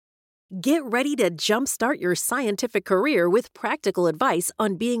Get ready to jumpstart your scientific career with practical advice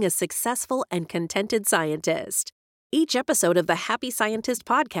on being a successful and contented scientist. Each episode of the Happy Scientist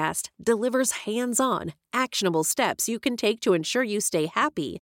podcast delivers hands-on, actionable steps you can take to ensure you stay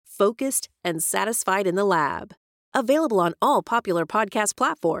happy, focused, and satisfied in the lab. Available on all popular podcast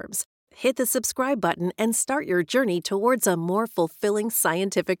platforms. Hit the subscribe button and start your journey towards a more fulfilling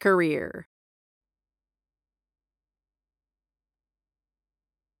scientific career.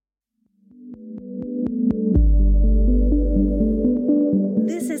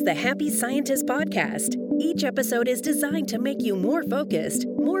 This is the Happy Scientist podcast. Each episode is designed to make you more focused,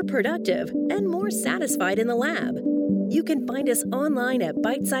 more productive, and more satisfied in the lab. You can find us online at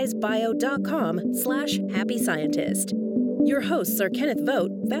bitesizebio.com/happyscientist. Your hosts are Kenneth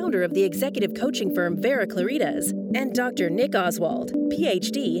Vogt, founder of the executive coaching firm Vera Claritas, and Dr. Nick Oswald,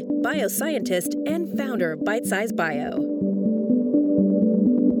 PhD, bioscientist, and founder of Bite Size Bio.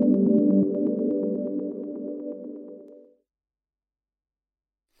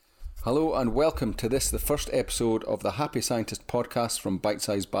 Hello and welcome to the first episode of the Happy Scientist podcast from Bite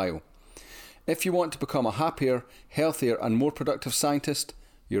Size Bio. If you want to become a happier, healthier and more productive scientist,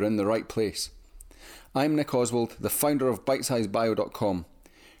 you're in the right place. I'm Nick Oswald, the founder of bitesizebio.com,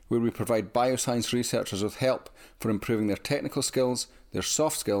 where we provide bioscience researchers with help for improving their technical skills, their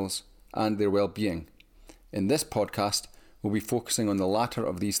soft skills and their well-being. In this podcast, we'll be focusing on the latter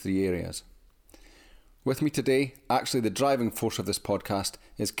of these three areas. With me today, actually the driving force of this podcast,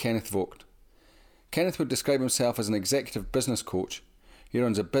 is Kenneth Vogt. Kenneth would describe himself as an executive business coach. He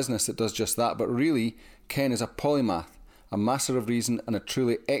runs a business that does just that, but really, Ken is a polymath, a master of reason and a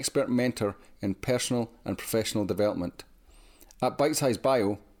truly expert mentor in personal and professional development. At Bite Size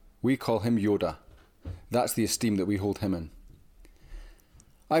Bio, we call him Yoda. That's the esteem that we hold him in.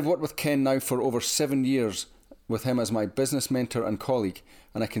 I've worked with Ken now for over 7 years, with him as my business mentor and colleague,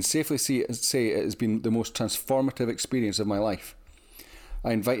 and I can safely say it has been the most transformative experience of my life.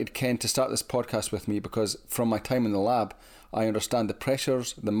 I invited Ken to start this podcast with me because from my time in the lab, I understand the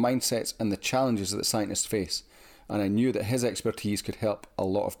pressures, the mindsets and the challenges that scientists face, and I knew that his expertise could help a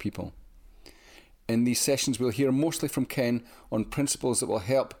lot of people. In these sessions, we'll hear mostly from Ken on principles that will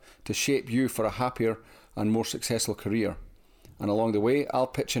help to shape you for a happier and more successful career. And along the way, I'll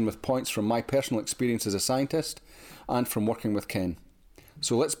pitch in with points from my personal experience as a scientist and from working with Ken.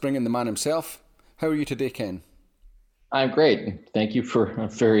 So let's bring in the man himself. How are you today, Ken? I'm great. Thank you for a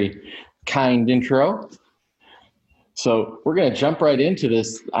very kind intro. So we're going to jump right into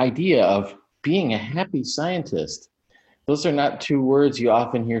this idea of being a happy scientist. Those are not two words you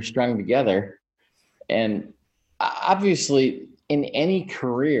often hear strung together. And obviously, in any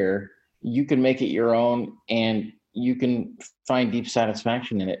career, you can make it your own and you can find deep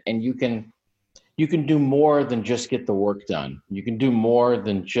satisfaction in it. And you can do more than just get the work done. You can do more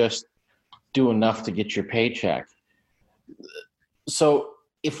than just do enough to get your paycheck. So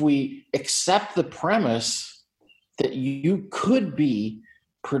if we accept the premise that you could be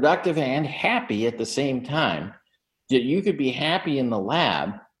productive and happy at the same time, that you could be happy in the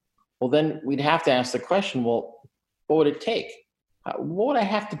lab, well, then we'd have to ask the question, well, what would it take? What would I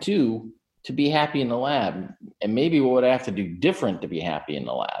have to do to be happy in the lab? And maybe what would I have to do different to be happy in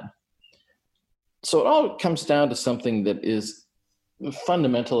the lab? So it all comes down to something that is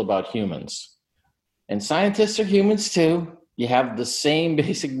fundamental about humans. And scientists are humans too. You have the same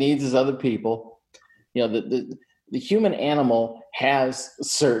basic needs as other people. You know, the human animal has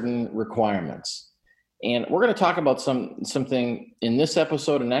certain requirements. And we're going to talk about something in this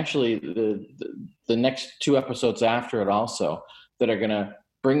episode and actually the next two episodes after it also that are going to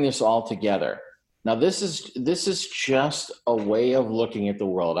bring this all together. Now, this is just a way of looking at the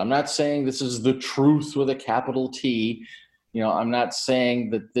world. I'm not saying this is the truth with a capital T. You know, I'm not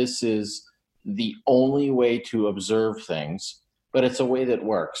saying that this is the only way to observe things, but it's a way that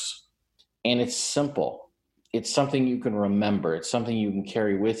works. And it's simple. It's something you can remember. It's something you can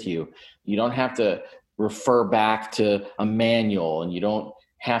carry with you. You don't have to refer back to a manual and you don't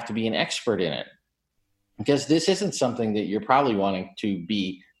have to be an expert in it. Because this isn't something that you're probably wanting to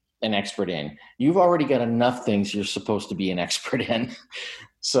be an expert in. You've already got enough things you're supposed to be an expert in.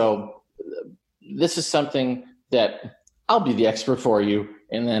 So this is something that I'll be the expert for you,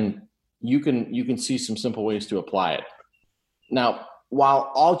 and then you can see some simple ways to apply it. Now,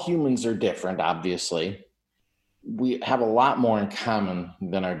 while all humans are different, obviously, we have a lot more in common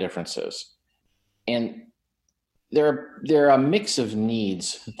than our differences. And there are a mix of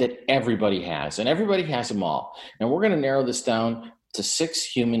needs that everybody has, and everybody has them all. And we're going to narrow this down to 6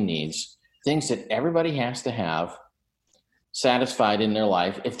 human needs, things that everybody has to have satisfied in their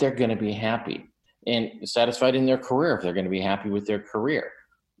life if they're going to be happy, and satisfied in their career if they're going to be happy with their career,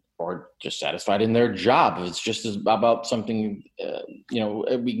 or just satisfied in their job. It's just about something,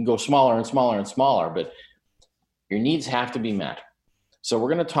 we can go smaller and smaller and smaller, but your needs have to be met. So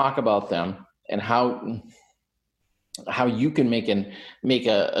we're going to talk about them and how you can make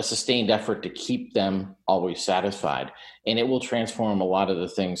a sustained effort to keep them always satisfied. And it will transform a lot of the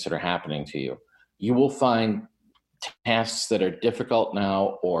things that are happening to you. You will find tasks that are difficult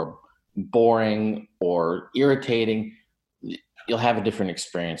now or boring or irritating. You'll have a different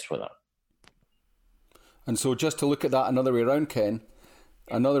experience with them. And so just to look at that another way around, Ken,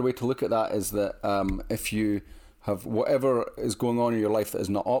 another way to look at that is that if you have whatever is going on in your life that is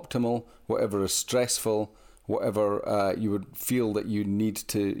not optimal, whatever is stressful, whatever you would feel that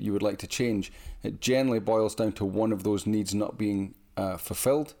you would like to change, it generally boils down to one of those needs not being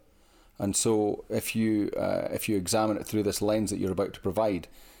fulfilled. And so if you examine it through this lens that you're about to provide,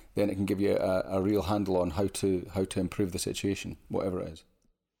 then it can give you a real handle on how to improve the situation, whatever it is.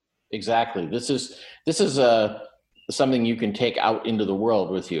 Exactly. This is something you can take out into the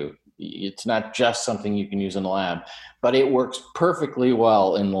world with you. It's not just something you can use in the lab, but it works perfectly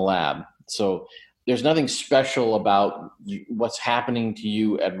well in the lab. So there's nothing special about what's happening to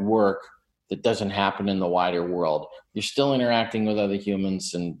you at work that doesn't happen in the wider world. You're still interacting with other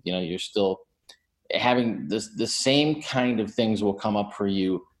humans, and you're still having the same kind of things will come up for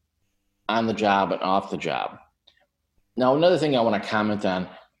you on the job and off the job. Now, another thing I want to comment on,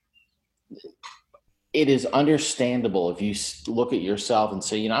 it is understandable if you look at yourself and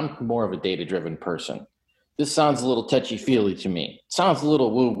say, I'm more of a data-driven person. This sounds a little touchy-feely to me. It sounds a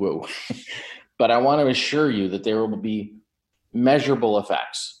little woo-woo. But I want to assure you that there will be measurable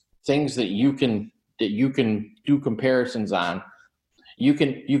effects, things that you can do comparisons on. You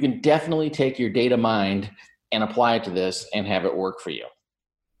can definitely take your data mind and apply it to this and have it work for you.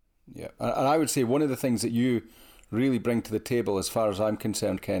 Yeah, and I would say one of the things that you really bring to the table, as far as I'm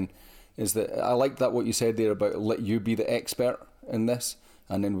concerned, Ken, is that I like that what you said there about let you be the expert in this,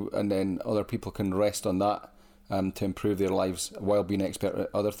 and then other people can rest on that to improve their lives while being expert at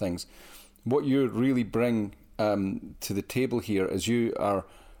other things. What you really bring to the table here is you are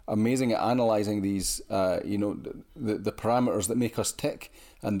amazing at analysing these, the parameters that make us tick,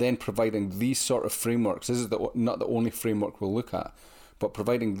 and then providing these sort of frameworks. This is not the only framework we'll look at, but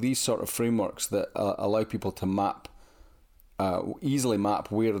providing these sort of frameworks that allow people to easily map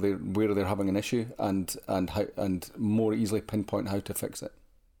where they're having an issue and more easily pinpoint how to fix it.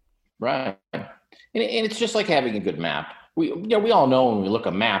 Right, and it's just like having a good map. We all know when we look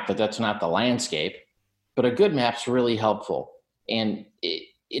at a map that's not the landscape, but a good map's really helpful, and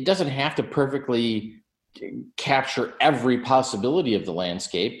it doesn't have to perfectly capture every possibility of the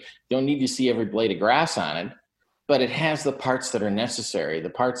landscape. You don't need to see every blade of grass on it, but it has the parts that are necessary, the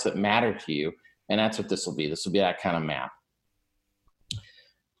parts that matter to you, and that's what this will be. This will be that kind of map.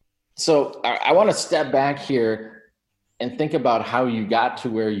 So I want to step back here and think about how you got to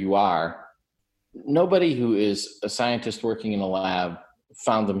where you are. Nobody who is a scientist working in a lab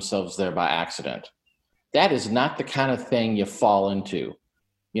found themselves there by accident. That is not the kind of thing you fall into.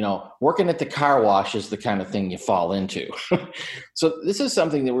 Working at the car wash is the kind of thing you fall into. So this is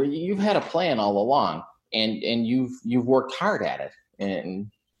something that where you've had a plan all along, and you've worked hard at it,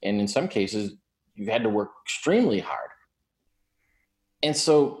 and in some cases you've had to work extremely hard. And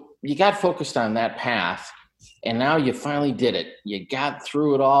so you got focused on that path, and now you finally did it. You got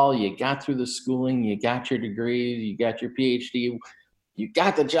through it all. You got through the schooling. You got your degree. You got your PhD. You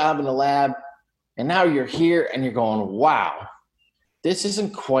got the job in the lab, and now you're here and you're going, wow, this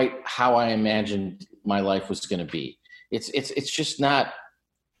isn't quite how I imagined my life was going to be. It's just not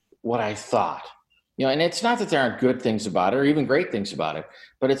what I thought. And it's not that there aren't good things about it or even great things about it,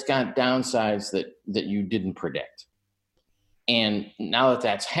 but it's got downsides that you didn't predict. And now that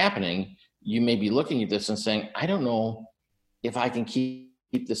that's happening, you may be looking at this and saying, I don't know if I can keep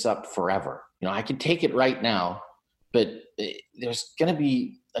this up forever. I can take it right now, but there's going to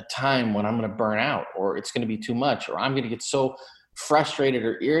be a time when I'm going to burn out, or it's going to be too much, or I'm going to get so frustrated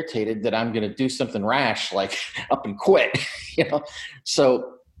or irritated that I'm going to do something rash, like up and quit.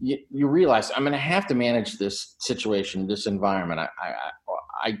 So you realize I'm going to have to manage this situation, this environment.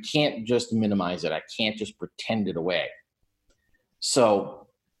 I can't just minimize it. I can't just pretend it away. So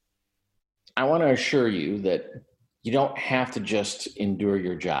I want to assure you that you don't have to just endure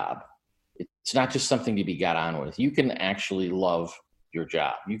your job. It's not just something to be got on with. You can actually love your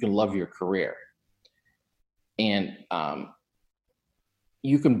job. You can love your career. And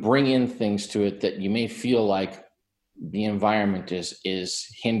you can bring in things to it that you may feel like the environment is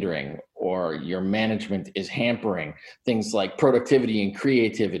hindering, or your management is hampering, things like productivity and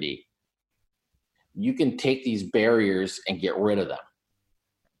creativity. You can take these barriers and get rid of them.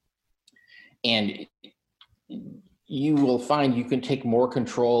 And you will find you can take more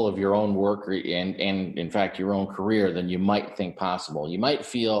control of your own work and in fact your own career than you might think possible. You might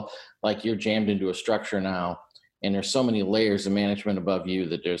feel like you're jammed into a structure now, and there's so many layers of management above you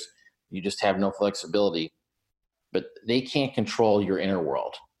that you just have no flexibility, but they can't control your inner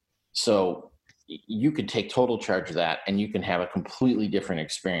world. So you could take total charge of that, and you can have a completely different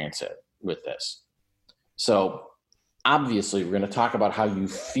experience with this. So obviously we're going to talk about how you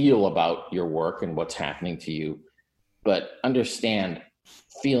feel about your work and what's happening to you, but understand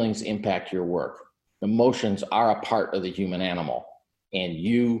feelings impact your work. Emotions are a part of the human animal, and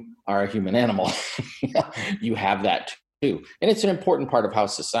you are a human animal. You have that too. And it's an important part of how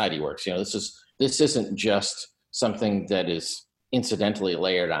society works. This isn't just something that is incidentally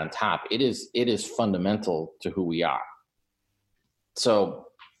layered on top. It is fundamental to who we are. So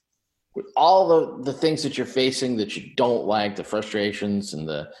with all the things that you're facing that you don't like, the frustrations and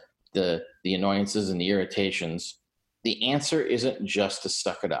the annoyances and the irritations, the answer isn't just to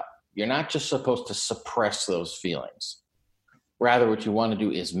suck it up. You're not just supposed to suppress those feelings. Rather, what you want to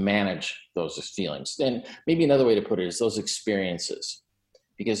do is manage those feelings. And maybe another way to put it is those experiences.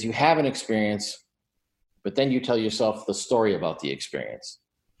 Because you have an experience, but then you tell yourself the story about the experience.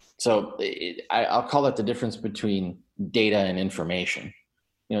 So I'll call that the difference between data and information.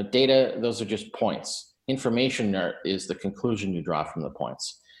 Data, those are just points. Information is the conclusion you draw from the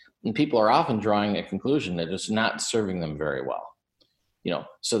points. And people are often drawing a conclusion that is not serving them very well.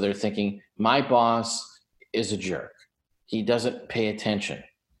 So they're thinking, my boss is a jerk. He doesn't pay attention.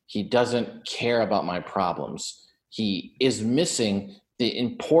 He doesn't care about my problems. He is missing the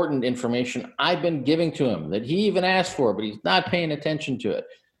important information I've been giving to him that he even asked for, but he's not paying attention to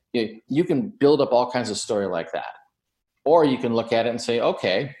it. You can build up all kinds of story like that. Or you can look at it and say,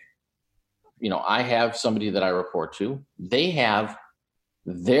 okay, I have somebody that I report to. They have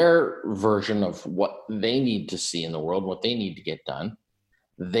their version of what they need to see in the world, what they need to get done.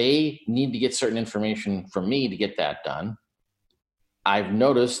 They need to get certain information from me to get that done. I've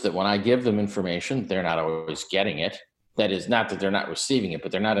noticed that when I give them information, they're not always getting it. That is not that they're not receiving it,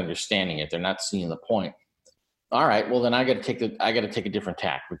 but they're not understanding it. They're not seeing the point. All right, well then I got to take a different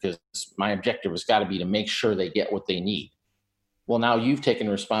tack, because my objective has got to be to make sure they get what they need. Well, now you've taken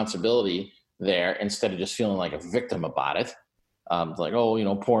responsibility there instead of just feeling like a victim about it. Like,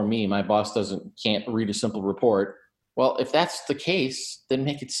 oh, poor me, my boss can't read a simple report. Well, if that's the case, then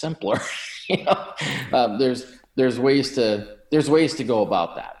make it simpler. There's ways to go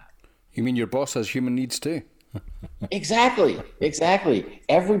about that. You mean your boss has human needs too? Exactly.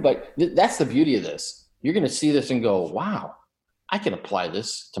 Everybody, that's the beauty of this. You're going to see this and go, wow, I can apply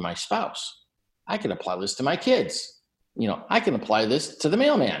this to my spouse. I can apply this to my kids. I can apply this to the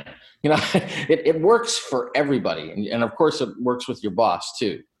mailman. It works for everybody. And of course it works with your boss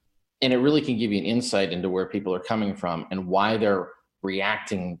too. And it really can give you an insight into where people are coming from and why they're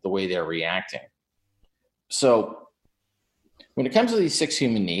reacting the way they're reacting. So when it comes to these 6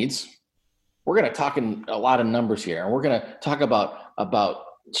 human needs, we're going to talk in a lot of numbers here, and we're going to talk about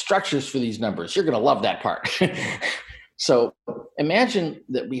structures for these numbers. You're going to love that part. So imagine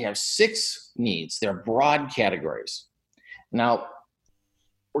that we have 6 needs. They're broad categories. Now,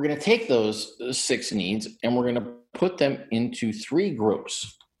 we're going to take those 6 needs and we're going to put them into 3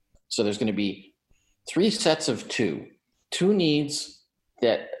 groups. So there's going to be 3 sets of 2 needs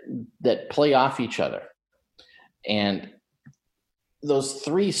that play off each other. And those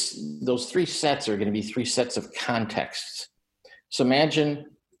three sets are going to be 3 sets of contexts. So imagine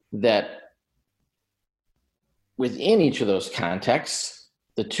that within each of those contexts,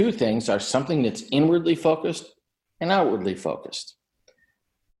 the 2 things are something that's inwardly focused and outwardly focused.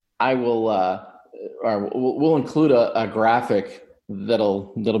 I will, we'll include a graphic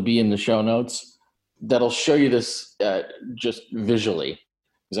that'll be in the show notes that'll show you this just visually.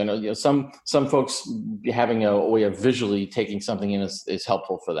 Because I know some folks having a way of visually taking something in is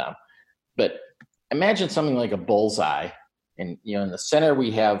helpful for them. But imagine something like a bullseye, and in the center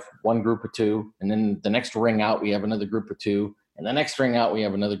we have one group of 2, and then the next ring out we have another group of 2, and the next ring out we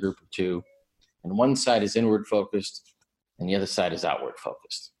have another group of 2, and one side is inward focused, and the other side is outward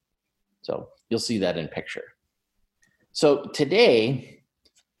focused. So you'll see that in picture. So today,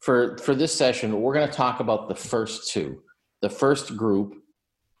 for this session, we're going to talk about the first 2, the first group,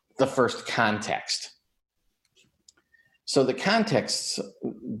 the first context. So the contexts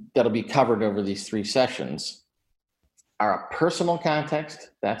that'll be covered over these 3 sessions are a personal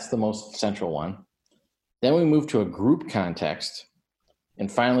context. That's the most central one. Then we move to a group context.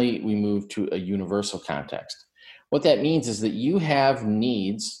 And finally, we move to a universal context. What that means is that you have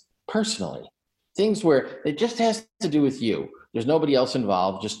needs personally, things where it just has to do with you. There's nobody else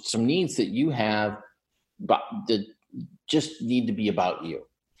involved, just some needs that you have that just need to be about you.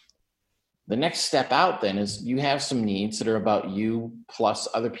 The next step out then is you have some needs that are about you plus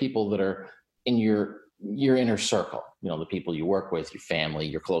other people that are in your inner circle, the people you work with, your family,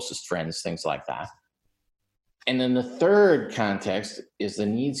 your closest friends, things like that. And then the third context is the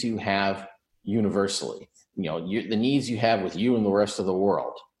needs you have universally, the needs you have with you and the rest of the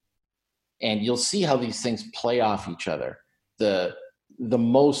world. And you'll see how these things play off each other. The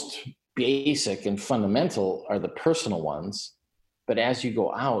most basic and fundamental are the personal ones, but as you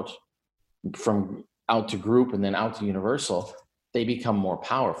go out to group and then out to universal, they become more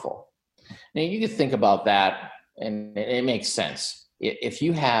powerful. Now you can think about that, and it makes sense. If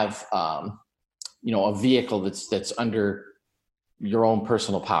you have, a vehicle that's under your own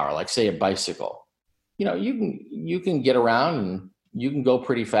personal power, like say a bicycle, you can get around and you can go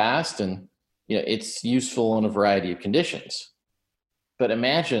pretty fast, and it's useful in a variety of conditions. But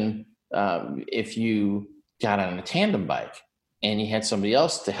imagine if you got on a tandem bike and you had somebody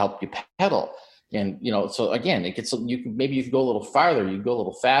else to help you pedal. And, so again, maybe you could go a little farther, you could go a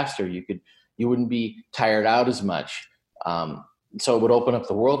little faster, you wouldn't be tired out as much. So it would open up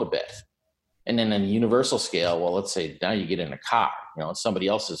the world a bit. And then on a universal scale, well, let's say now you get in a car, somebody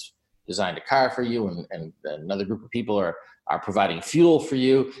else has designed a car for you, and another group of people are providing fuel for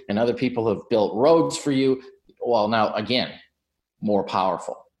you, and other people have built roads for you. Well, now again, more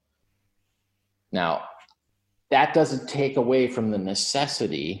powerful. Now, that doesn't take away from the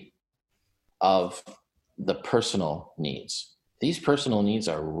necessity of the personal needs. These personal needs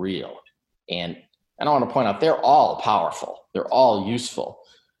are real. And I want to point out, they're all powerful. They're all useful.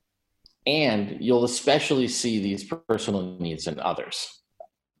 And you'll especially see these personal needs in others.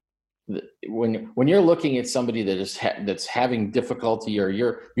 When you're looking at somebody that's having difficulty, or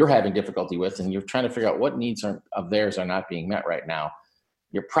you're having difficulty with, and you're trying to figure out what needs of theirs are not being met right now,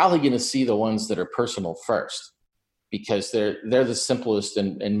 you're probably going to see the ones that are personal first, because they're the simplest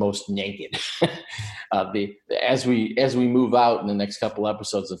and most naked. As we move out in the next couple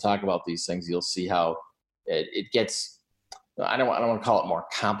episodes and talk about these things, you'll see how it gets. I don't want to call it more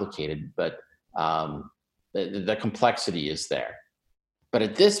complicated, but the complexity is there. But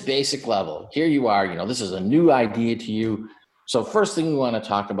at this basic level, here you are. This is a new idea to you. So first thing we want to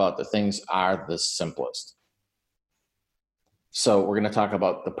talk about, the things are the simplest. So we're going to talk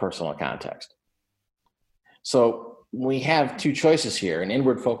about the personal context. So we have two choices here, an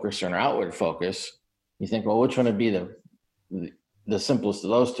inward focus or an outward focus. You think, well, which one would be the simplest of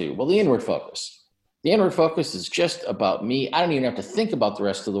those two? Well, the inward focus. The inward focus is just about me. I don't even have to think about the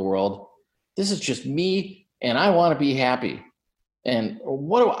rest of the world. This is just me, and I want to be happy. And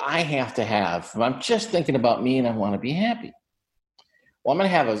what do I have to have? If I'm just thinking about me and I want to be happy. Well, I'm going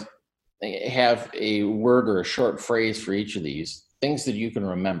to have a word or a short phrase for each of these, things that you can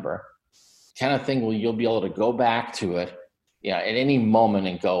remember, kind of thing where you'll be able to go back to it at any moment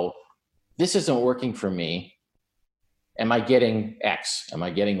and go, this isn't working for me. Am I getting X? Am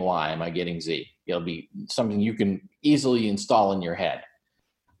I getting Y? Am I getting Z? It'll be something you can easily install in your head.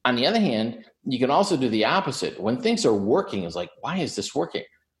 On the other hand, you can also do the opposite. When things are working, it's like, why is this working?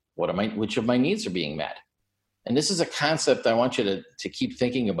 Which of my needs are being met? And this is a concept I want you to keep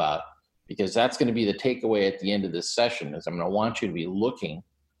thinking about, because that's going to be the takeaway at the end of this session. Is I'm going to want you to be looking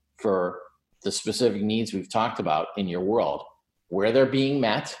for the specific needs we've talked about in your world, where they're being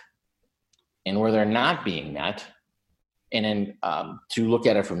met and where they're not being met. And then to look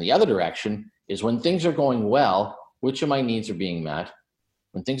at it from the other direction is, when things are going well, which of my needs are being met?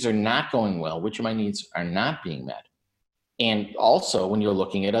 When things are not going well, which of my needs are not being met? And also when you're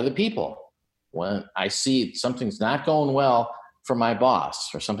looking at other people, when I see something's not going well for my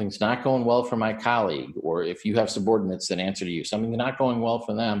boss, or something's not going well for my colleague, or if you have subordinates that answer to you, something's not going well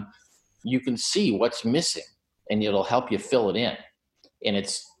for them, you can see what's missing and it'll help you fill it in. And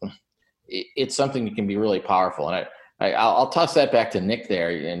it's something that can be really powerful. And I'll toss that back to Nick there,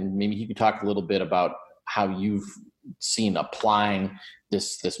 and maybe he could talk a little bit about how you've seen applying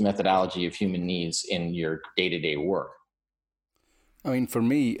this methodology of human needs in your day-to-day work. I mean, for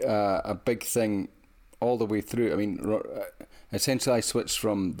me, a big thing all the way through, essentially I switched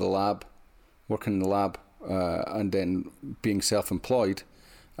from the lab, working in the lab, and then being self-employed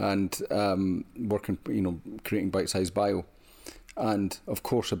and working, creating Bite-Size Bio. And of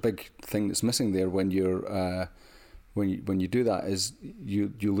course, a big thing that's missing there when you're when you do that is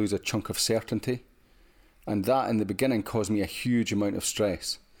you lose a chunk of certainty. And that in the beginning caused me a huge amount of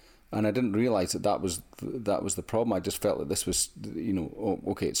stress, and I didn't realize that was the problem. I just felt that this was,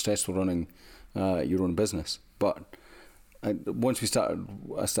 okay, it's stressful running your own business. But once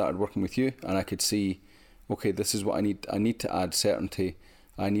I started working with you, and I could see, okay, this is what I need. I need to add certainty.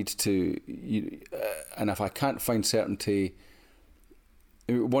 I need to, and if I can't find certainty,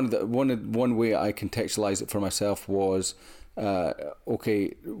 one way I contextualized it for myself was,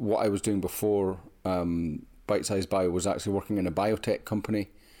 okay, what I was doing before Bite Size Bio was actually working in a biotech company,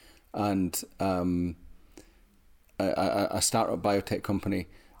 and a startup biotech company,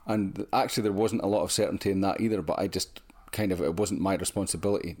 and actually there wasn't a lot of certainty in that either. But I just it wasn't my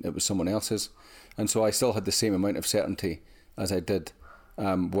responsibility; it was someone else's, and so I still had the same amount of certainty as I did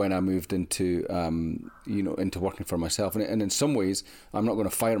when I moved into into working for myself. And in some ways, I'm not going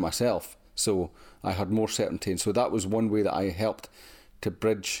to fire myself, so I had more certainty, and so that was one way that I helped to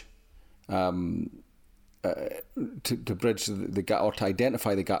bridge. To bridge the gap, or to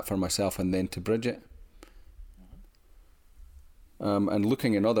identify the gap for myself, and then to bridge it. And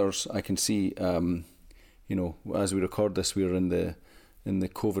looking in others, I can see, as we record this, we're in the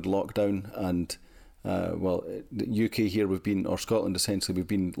COVID lockdown, and the UK here or Scotland essentially, we've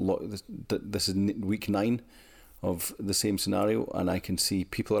been this is week 9 of the same scenario, and I can see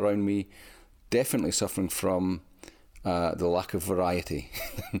people around me definitely suffering from the lack of variety,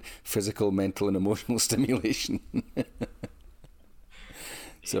 physical, mental, and emotional stimulation.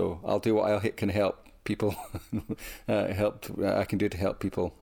 So I'll do what I can help people. I can do to help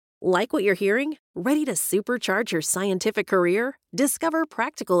people. Like what you're hearing? Ready to supercharge your scientific career? Discover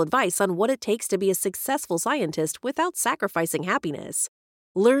practical advice on what it takes to be a successful scientist without sacrificing happiness.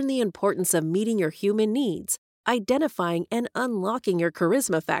 Learn the importance of meeting your human needs, identifying and unlocking your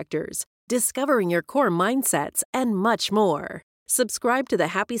charisma factors, discovering your core mindsets, and much more. Subscribe to the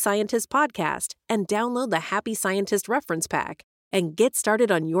Happy Scientist podcast and download the Happy Scientist reference pack and get started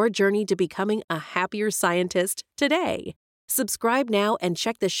on your journey to becoming a happier scientist today. Subscribe now and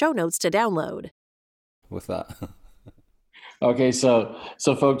check the show notes to download. With that. Okay, so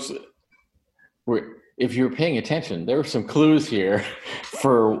folks, if you're paying attention, there are some clues here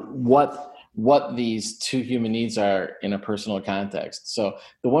for what these 2 human needs are in a personal context. So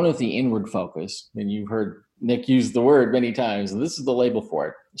the one with the inward focus, and you've heard Nick use the word many times, and this is the label for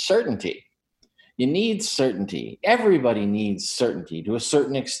it: certainty. You need certainty. Everybody needs certainty to a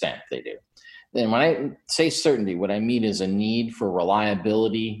certain extent. They do. And when I say certainty, what I mean is a need for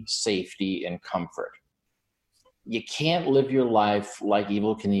reliability, safety, and comfort. You can't live your life like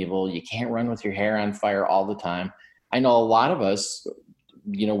Evel Knievel. You can't run with your hair on fire all the time. I know a lot of us,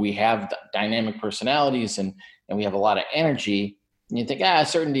 we have dynamic personalities and we have a lot of energy. And you think,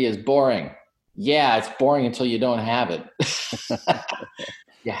 certainty is boring. Yeah, it's boring until you don't have it.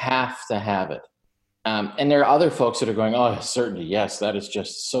 You have to have it. And there are other folks that are going, oh, certainty, yes, that is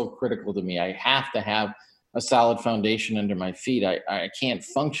just so critical to me. I have to have a solid foundation under my feet. I can't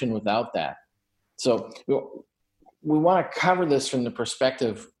function without that. So we want to cover this from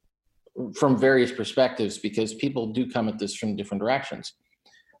various perspectives, because people do come at this from different directions.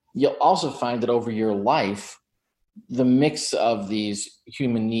 You'll also find that over your life, the mix of these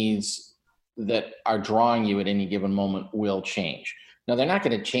human needs that are drawing you at any given moment will change. Now, they're not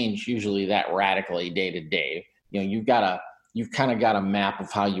going to change usually that radically day to day. You've kind of got a map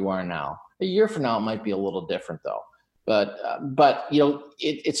of how you are now. A year from now, it might be a little different though. But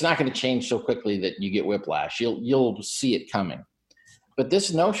it's not going to change so quickly that you get whiplash. You'll see it coming. But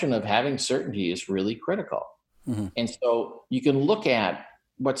this notion of having certainty is really critical. Mm-hmm. And so you can look at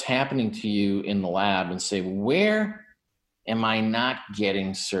what's happening to you in the lab and say, where am I not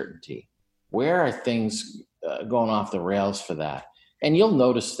getting certainty? Where are things going off the rails for that? And you'll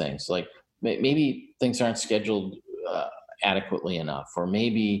notice things like maybe things aren't scheduled adequately enough, or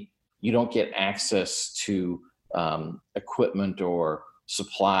maybe you don't get access to equipment or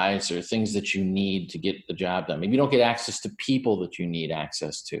supplies or things that you need to get the job done. Maybe you don't get access to people that you need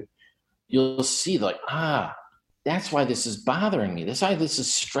access to. You'll see that's why this is bothering me. That's why this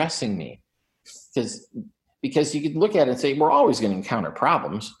is stressing me. Because you could look at it and say, we're always going to encounter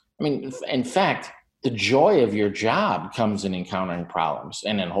problems. I mean, in fact, the joy of your job comes in encountering problems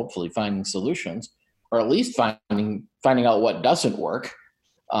and then hopefully finding solutions, or at least finding out what doesn't work.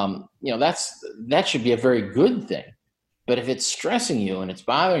 That should be a very good thing. But if it's stressing you and it's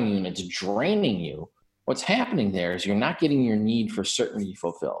bothering you and it's draining you, what's happening there is you're not getting your need for certainty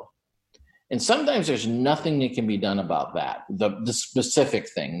fulfilled. And sometimes there's nothing that can be done about that, the specific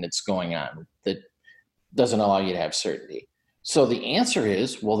thing that's going on that doesn't allow you to have certainty. So the answer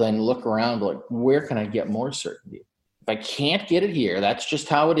is, well, then look around, like, where can I get more certainty? If I can't get it here, that's just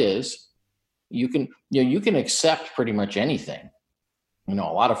how it is. You can accept pretty much anything. A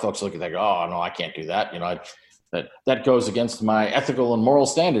lot of folks look at that and go, oh, no, I can't do that. That goes against my ethical and moral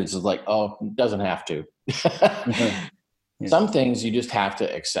standards. It's like, oh, it doesn't have to. Some things you just have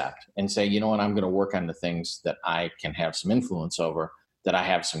to accept and say, you know what, I'm going to work on the things that I can have some influence over, that I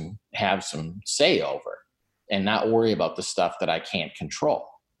have some say over, and not worry about the stuff that I can't control.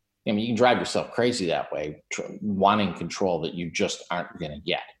 I mean, you can drive yourself crazy that way, wanting control that you just aren't going to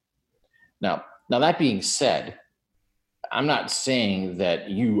get. Now that being said, I'm not saying that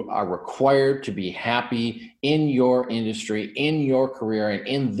you are required to be happy in your industry, in your career, and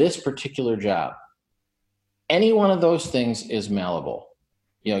in this particular job. Any one of those things is malleable.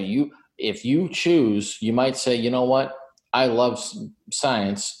 If you choose, you might say, you know what, I love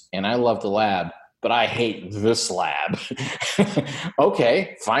science and I love the lab, but I hate this lab.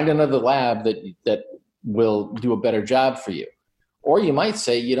 Okay, find another lab that will do a better job for you. Or you might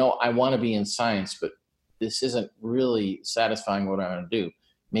say, I want to be in science, but this isn't really satisfying what I want to do.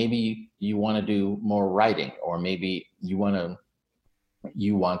 Maybe you want to do more writing, or maybe you want to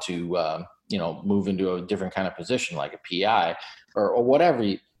move into a different kind of position like a PI or whatever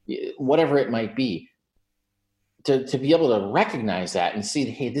it might be, to be able to recognize that and see,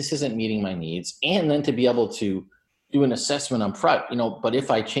 hey, this isn't meeting my needs. And then to be able to do an assessment up front, but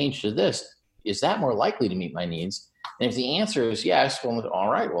if I change to this, is that more likely to meet my needs? And if the answer is yes, well, all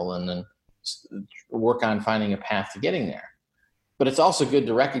right, well, and then work on finding a path to getting there. But it's also good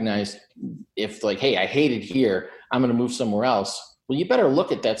to recognize if, like, hey, I hate it here, I'm going to move somewhere else. Well, you better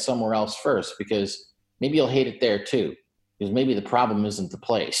look at that somewhere else first, because maybe you'll hate it there too, because maybe the problem isn't the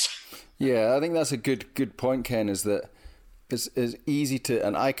place. Yeah, I think that's a good point, Ken, is that it's easy to,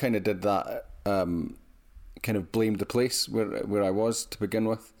 and I kind of did that, kind of blamed the place where I was to begin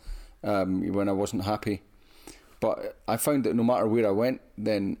with, when I wasn't happy. But I found that no matter where I went,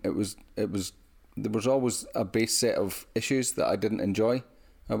 then there was always a base set of issues that I didn't enjoy,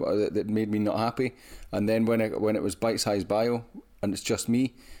 that made me not happy. And then when it was Bite Size Bio and it's just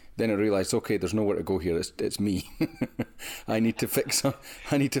me, then I realized, okay, there's nowhere to go here. It's me. I need to fix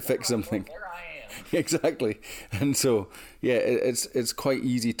something. There I am. Exactly. And so, yeah, it's quite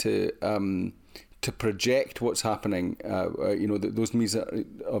easy to project what's happening. Those needs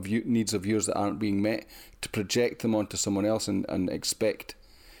of yours that aren't being met, to project them onto someone else and expect,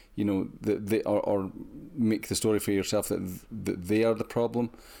 that they, or make the story for yourself that they are the problem.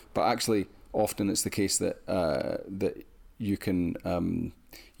 But actually, often it's the case that you can,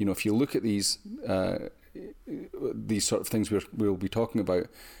 if you look at these sort of things we'll be talking about,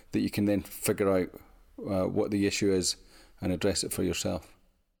 that you can then figure out what the issue is and address it for yourself.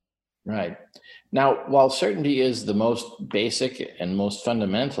 Right. Now, while certainty is the most basic and most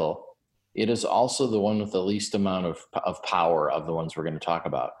fundamental, it is also the one with the least amount of power of the ones we're going to talk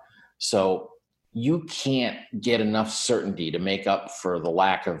about. So you can't get enough certainty to make up for the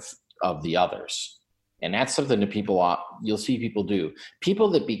lack of the others. And that's something that you'll see people do. People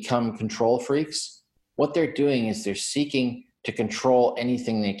that become control freaks, what they're doing is they're seeking to control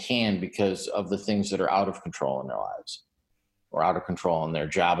anything they can because of the things that are out of control in their lives, or out of control in their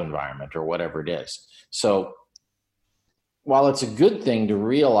job environment, or whatever it is. So while it's a good thing to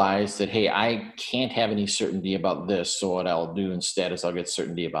realize that, hey, I can't have any certainty about this, so what I'll do instead is I'll get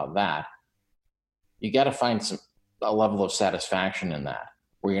certainty about that, you got to find a level of satisfaction in that,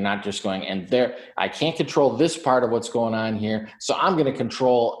 where you're not just going, I can't control this part of what's going on here, so I'm going to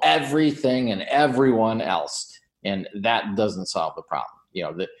control everything and everyone else. And that doesn't solve the problem.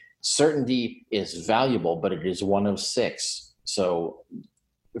 The certainty is valuable, but it is one of six. So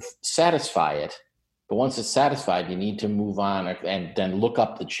satisfy it. But once it's satisfied, you need to move on and then look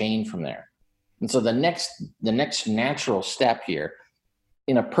up the chain from there. And so the next natural step here,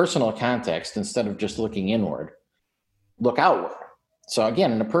 in a personal context, instead of just looking inward, look outward. So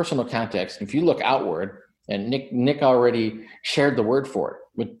again, in a personal context, if you look outward, and Nick already shared the word for it,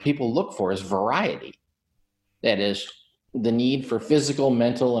 what people look for is variety. That is the need for physical,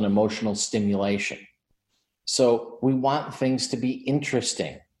 mental, and emotional stimulation. So we want things to be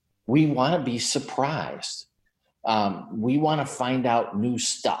interesting. We want to be surprised. We want to find out new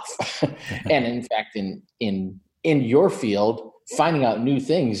stuff. And in fact, in your field, finding out new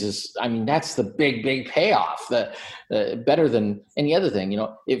things that's the big payoff. Better than any other thing.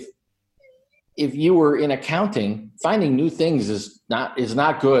 If you were in accounting, finding new things is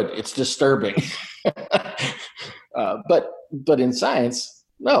not good. It's disturbing. But in science,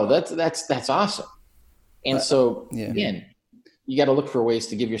 no, that's awesome. And so again, you got to look for ways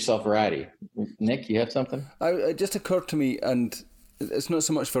to give yourself variety. Nick, you have something? It just occurred to me, and it's not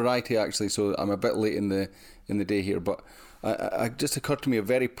so much variety actually. So I'm a bit late in the day here, but it just occurred to me a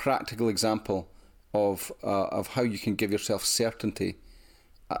very practical example of how you can give yourself certainty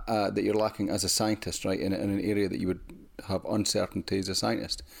that you're lacking as a scientist, right? In an area that you would have uncertainty as a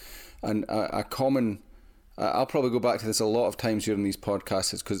scientist, and a common I'll probably go back to this a lot of times during these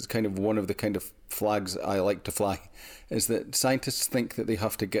podcasts, because it's kind of one of the kind of flags I like to fly, is that scientists think that they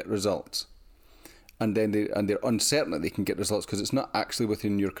have to get results, and then they're uncertain that they can get results because it's not actually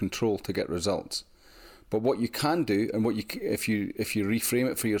within your control to get results. But what you can do, and if you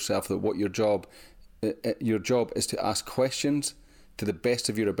reframe it for yourself, that what your job is to ask questions to the best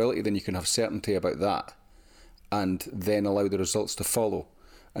of your ability, then you can have certainty about that, and then allow the results to follow.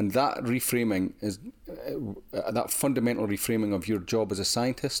 And that reframing is that fundamental reframing of your job as a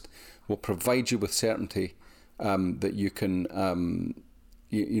scientist will provide you with certainty that you can,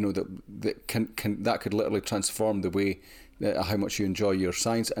 that could literally transform the way how much you enjoy your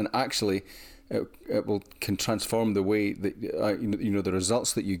science, and actually it can transform the way that the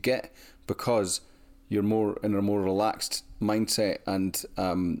results that you get, because you're more in a more relaxed mindset and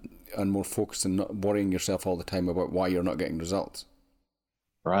more focused and not worrying yourself all the time about why you're not getting results.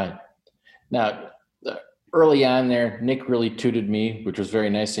 Right. Now, early on there, Nick really tooted me, which was very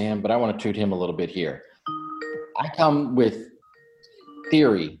nice of him, but I want to toot him a little bit here. I come with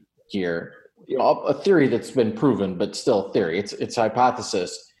theory here, a theory that's been proven, but still theory. It's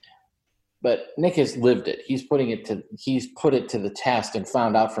hypothesis. But Nick has lived it. He's put it to the test and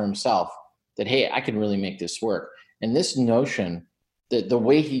found out for himself that, hey, I can really make this work. And this notion, that the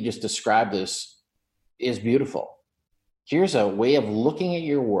way he just described this is beautiful. Here's a way of looking at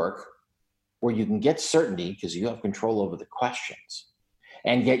your work where you can get certainty because you have control over the questions,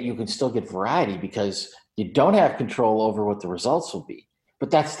 and yet you can still get variety because you don't have control over what the results will be.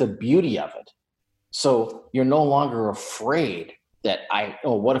 But that's the beauty of it. So you're no longer afraid that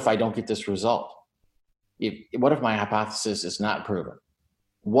what if I don't get this result? What if my hypothesis is not proven?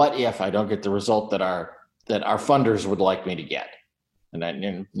 What if I don't get the result that our funders would like me to get?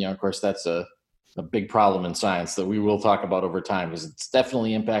 And of course, that's a big problem in science that we will talk about over time, because it's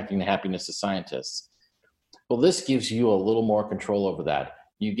definitely impacting the happiness of scientists. Well, this gives you a little more control over that.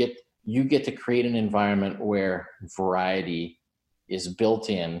 You get to create an environment where variety is built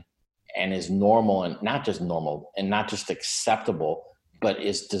in and is normal, and not just normal and not just acceptable, but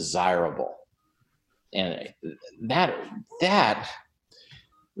is desirable. And that's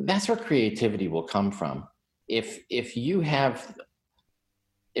where creativity will come from. If you have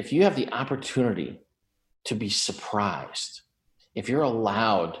the opportunity to be surprised, if you're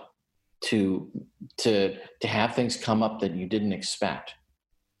allowed to have things come up that you didn't expect,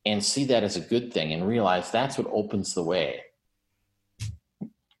 and see that as a good thing, and realize that's what opens the way,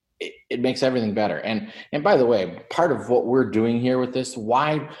 it makes everything better. And by the way, part of what we're doing here with this,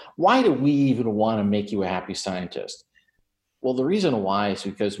 why do we even want to make you a happy scientist? Well, the reason why is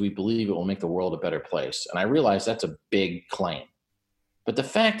because we believe it will make the world a better place. And I realize that's a big claim. But the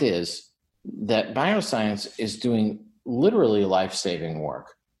fact is that bioscience is doing literally life-saving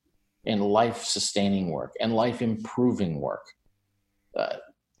work and life-sustaining work and life-improving work.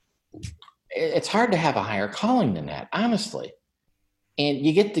 It's hard to have a higher calling than that, honestly. And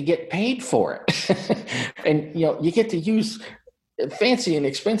you get to get paid for it. And you get to use fancy and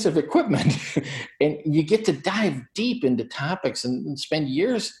expensive equipment, and you get to dive deep into topics and spend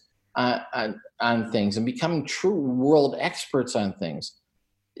years on things and becoming true world experts on things.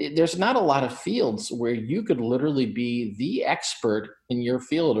 There's not a lot of fields where you could literally be the expert in your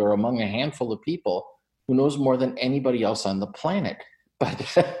field, or among a handful of people who knows more than anybody else on the planet.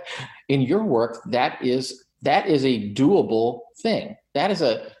 But in your work, that is a doable thing.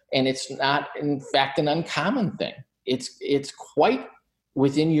 And it's not, in fact, an uncommon thing. It's quite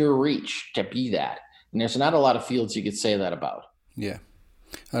within your reach to be that. And there's not a lot of fields you could say that about. Yeah.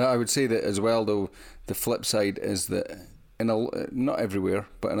 And I would say that as well, though, the flip side is that not everywhere,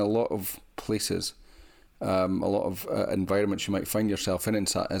 but in a lot of places, a lot of environments you might find yourself in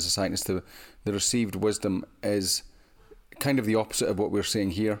as a scientist, the received wisdom is kind of the opposite of what we're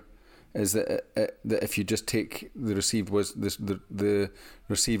saying here. Is that if you just take the received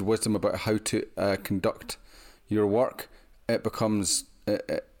wisdom about how to conduct your work, it becomes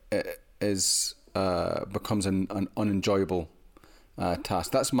an unenjoyable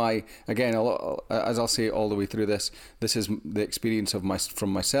task. That's again, a lot, as I'll say all the way through this is the experience from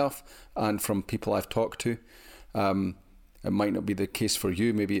myself and from people I've talked to. It might not be the case for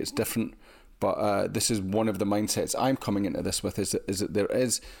you, maybe it's different, but this is one of the mindsets I'm coming into this with, is that there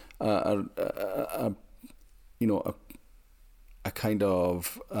is a kind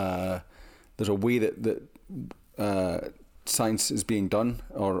of there's a way that science is being done,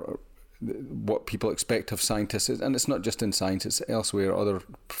 or what people expect of scientists, and it's not just in science, it's elsewhere, other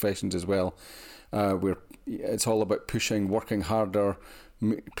professions as well, where it's all about working harder,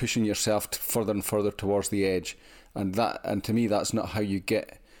 pushing yourself further and further towards the edge, and to me that's not how you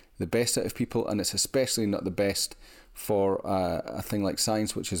get the best out of people, and it's especially not the best for a thing like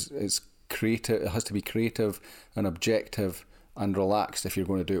science, which is creative. It has to be creative and objective and relaxed if you're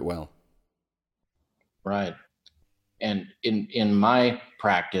going to do it well. Right. And in my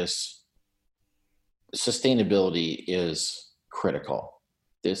practice, sustainability is critical.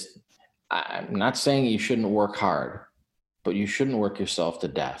 I'm not saying you shouldn't work hard, but you shouldn't work yourself to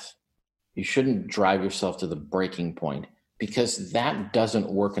death. You shouldn't drive yourself to the breaking point, because that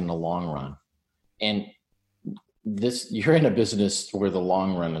doesn't work in the long run. And you're in a business where the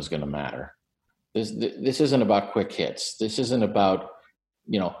long run is going to matter. This isn't about quick hits. This isn't about,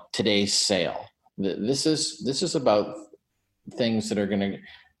 today's sale. This is about things that are going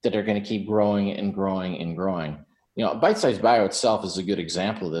to keep growing and growing and growing. Bite-Size Bio itself is a good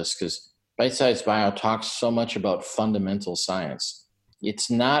example of this, because Bite-Size Bio talks so much about fundamental science.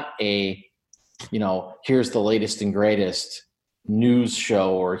 It's not a, here's the latest and greatest news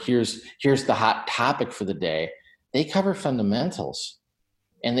show, or here's the hot topic for the day. They cover fundamentals,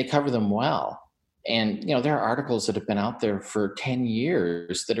 and they cover them well. And, there are articles that have been out there for 10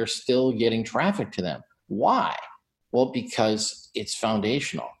 years that are still getting traffic to them. Why? Well, because it's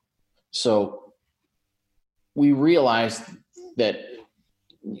foundational. So we realized that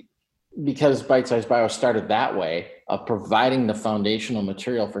because Bite-Size Bio started that way of providing the foundational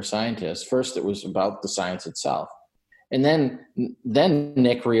material for scientists, first it was about the science itself. And then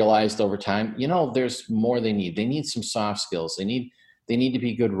Nick realized over time, there's more they need. They need some soft skills. They need to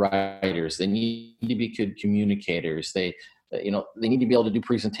be good writers. They need to be good communicators. They need to be able to do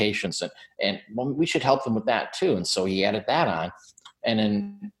presentations, and we should help them with that too. And so he added that on. And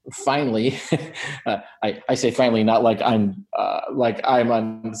then finally, I say finally, not like I'm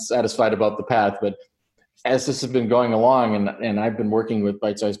unsatisfied about the path, but as this has been going along, and I've been working with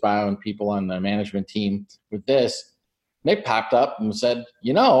Bite-Size Bio and people on the management team with this, Nick popped up and said,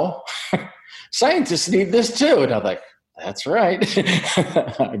 scientists need this too. And I'm like, that's right.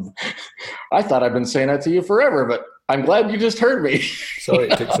 I thought I've been saying that to you forever, but I'm glad you just heard me. Sorry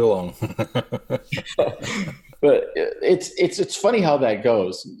it took so long. But it's funny how that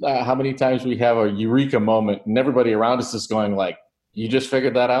goes. How many times we have a eureka moment and everybody around us is going like, you just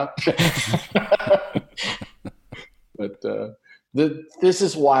figured that out? But this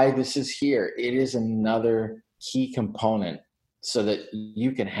is why this is here. It is another key component so that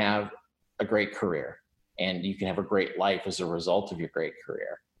you can have a great career and you can have a great life as a result of your great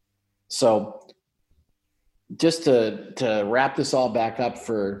career. So just to wrap this all back up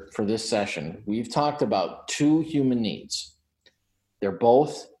for this session, we've talked about two human needs. They're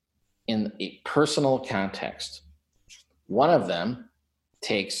both in a personal context. One of them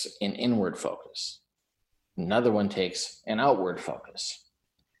takes an inward focus. Another one takes an outward focus.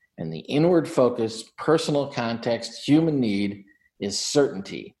 And the inward focus, personal context, human need is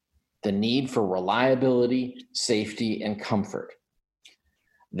certainty, the need for reliability, safety, and comfort.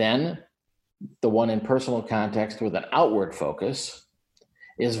 Then the one in personal context with an outward focus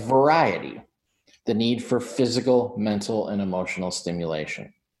is variety, the need for physical, mental, and emotional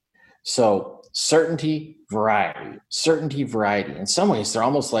stimulation. So certainty, variety. In some ways, they're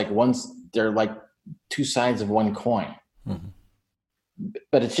almost like they're like two sides of one coin. Mm-hmm.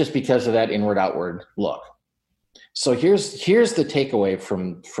 But it's just because of that inward-outward look. So here's the takeaway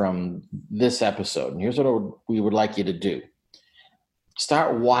from this episode. And here's what we would like you to do.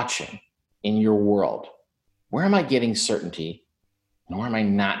 Start watching in your world. Where am I getting certainty? And where am I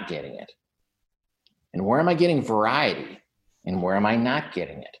not getting it? And where am I getting variety? And where am I not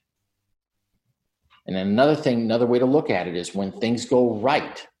getting it? And then another way to look at it is when things go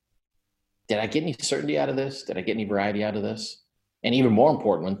right. Did I get any certainty out of this? Did I get any variety out of this? And even more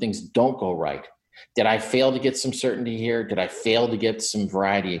important, when things don't go right, did I fail to get some certainty here? Did I fail to get some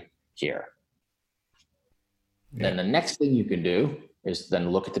variety here? Yeah. Then the next thing you can do is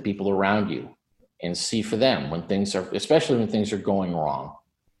then look at the people around you and see for them especially when things are going wrong.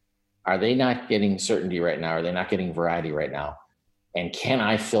 Are they not getting certainty right now? Are they not getting variety right now? And can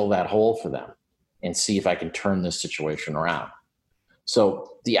I fill that hole for them and see if I can turn this situation around?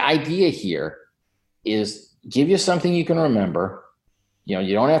 So the idea here is give you something you can remember.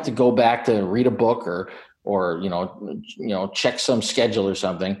 You don't have to go back to read a book or check some schedule or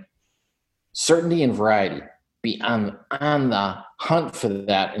something. Certainty and variety. Be on the hunt for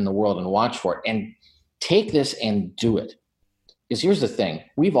that in the world and watch for it. And take this and do it. Because here's the thing.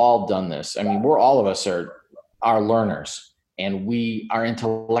 We've all done this. I mean, all of us are learners and we are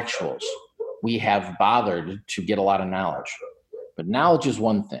intellectuals. We have bothered to get a lot of knowledge. But knowledge is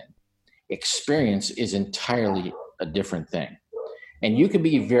one thing. Experience is entirely a different thing. And you can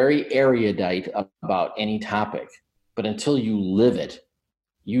be very erudite about any topic, but until you live it,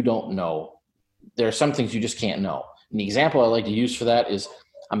 you don't know. There are some things you just can't know. And the example I like to use for that is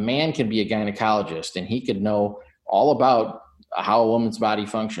a man can be a gynecologist and he could know all about how a woman's body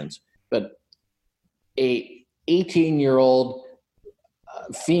functions, but a 18-year-old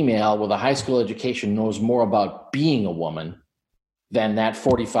female with a high school education knows more about being a woman than that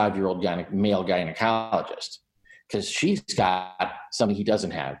 45-year-old male gynecologist, because she's got something he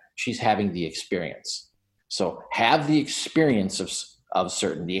doesn't have. She's having the experience. So have the experience of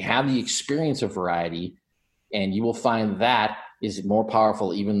certainty, have the experience of variety, and you will find that is more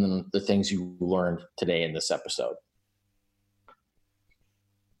powerful even than the things you learned today in this episode.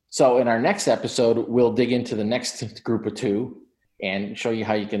 So in our next episode, we'll dig into the next group of two and show you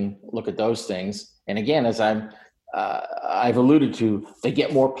how you can look at those things. And again, as I've alluded to, they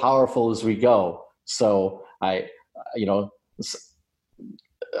get more powerful as we go. So I'm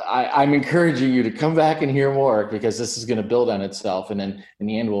encouraging you to come back and hear more, because this is going to build on itself. And then in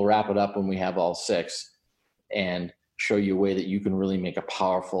the end, we'll wrap it up when we have all 6 and show you a way that you can really make a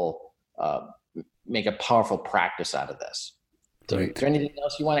powerful practice out of this. So Right. Is there anything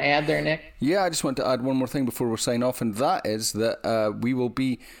else you want to add there, Nick? Yeah, I just want to add one more thing before we sign off, and that is that we'll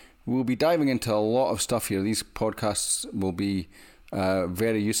be diving into a lot of stuff here. These podcasts will be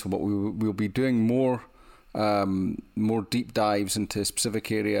very useful, but we'll be doing more deep dives into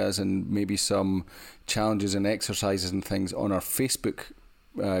specific areas and maybe some challenges and exercises and things on our Facebook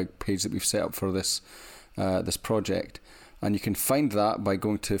page that we've set up for this project. And you can find that by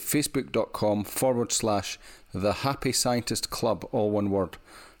going to facebook.com/The Happy Scientist Club, all one word.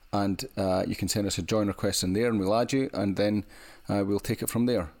 And you can send us a join request in there and we'll add you, and then we'll take it from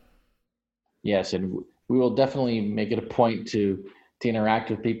there. Yes, and we will definitely make it a point to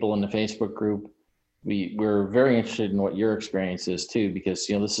interact with people in the Facebook group. We're very interested in what your experience is too, because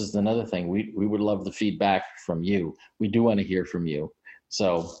this is another thing. We would love the feedback from you. We do want to hear from you.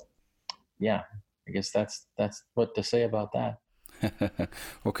 So yeah, I guess that's what to say about that.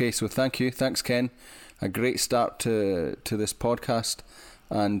 Okay, so thank you. Thanks, Ken. A great start to this podcast,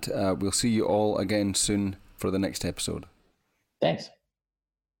 and we'll see you all again soon for the next episode. Thanks.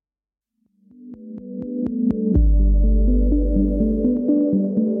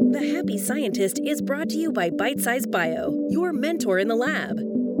 The Happy Scientist is brought to you by Bite-Size Bio, your mentor in the lab.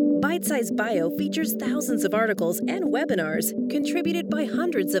 Bite-Size Bio features thousands of articles and webinars contributed by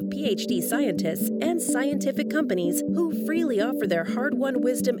hundreds of PhD scientists and scientific companies who freely offer their hard-won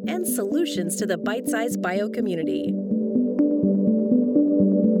wisdom and solutions to the Bite-Size Bio community.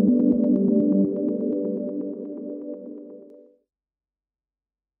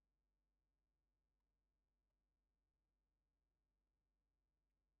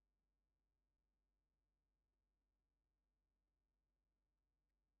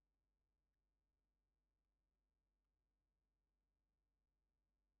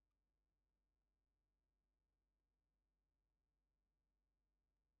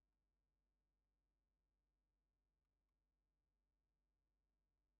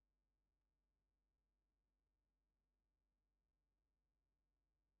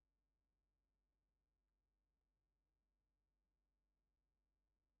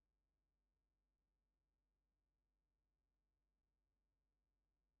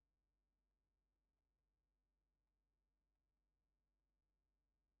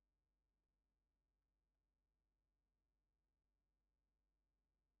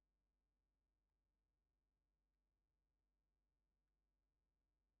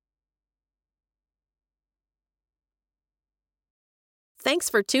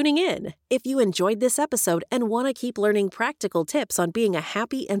 Thanks for tuning in. If you enjoyed this episode and want to keep learning practical tips on being a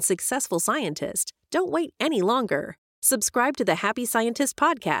happy and successful scientist, don't wait any longer. Subscribe to the Happy Scientist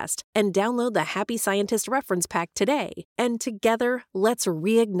podcast and download the Happy Scientist reference pack today. And together, let's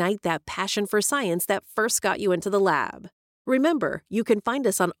reignite that passion for science that first got you into the lab. Remember, you can find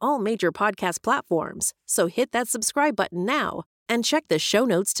us on all major podcast platforms, so hit that subscribe button now and check the show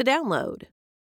notes to download.